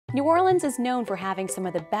New Orleans is known for having some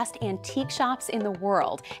of the best antique shops in the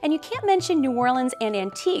world, and you can't mention New Orleans and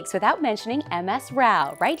antiques without mentioning MS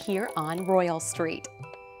Rao right here on Royal Street.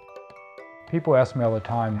 People ask me all the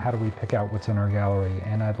time, how do we pick out what's in our gallery?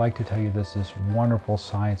 And I'd like to tell you there's this wonderful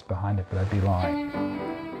science behind it, but I'd be lying.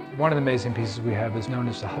 One of the amazing pieces we have is known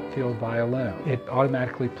as the Hupfield violin. It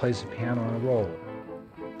automatically plays the piano on a roll.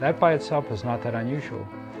 That by itself is not that unusual.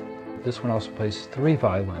 This one also plays 3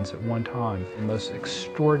 violins at one time, the most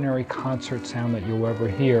extraordinary concert sound that you'll ever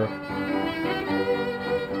hear.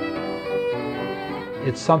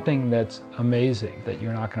 It's something that's amazing that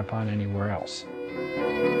you're not going to find anywhere else.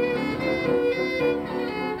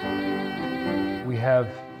 We have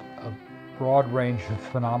a broad range of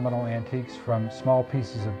phenomenal antiques, from small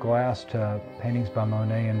pieces of glass to paintings by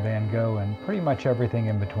Monet and Van Gogh, and pretty much everything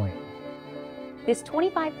in between. This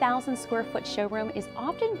 25,000 square foot showroom is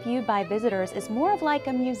often viewed by visitors as more of like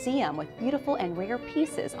a museum with beautiful and rare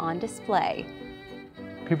pieces on display.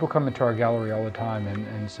 People come into our gallery all the time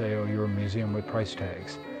and say, oh, you're a museum with price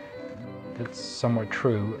tags. That's somewhat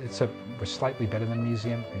true, except we're slightly better than a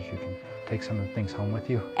museum because you can take some of the things home with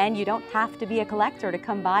you. And you don't have to be a collector to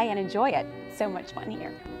come by and enjoy it. So much fun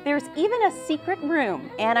here. There's even a secret room,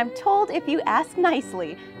 and I'm told if you ask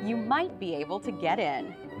nicely, you might be able to get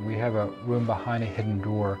in. We have a room behind a hidden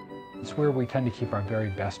door. It's where we tend to keep our very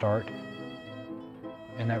best art.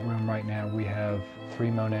 In that room right now we have 3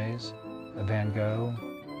 Monets, a Van Gogh,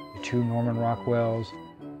 2 Norman Rockwells,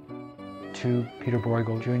 2 Peter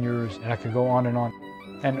Bruegel Jr.'s, and I could go on.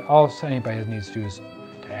 And all anybody needs to do is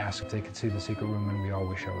to ask if they could see the secret room, and we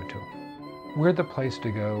always show it to them. We're the place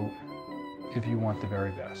to go if you want the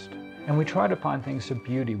very best. And we try to find things of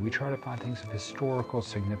beauty. We try to find things of historical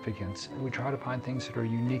significance. We try to find things that are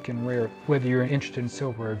unique and rare. Whether you're interested in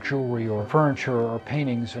silver or jewelry or furniture or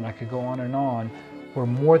paintings, and I could go on, we're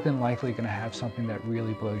more than likely going to have something that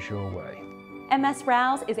really blows you away. MS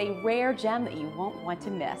Rao's is a rare gem that you won't want to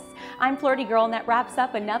miss. I'm Flirty Girl, and that wraps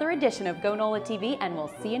up another edition of GoNOLA TV, and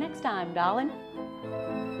we'll see you next time, darling.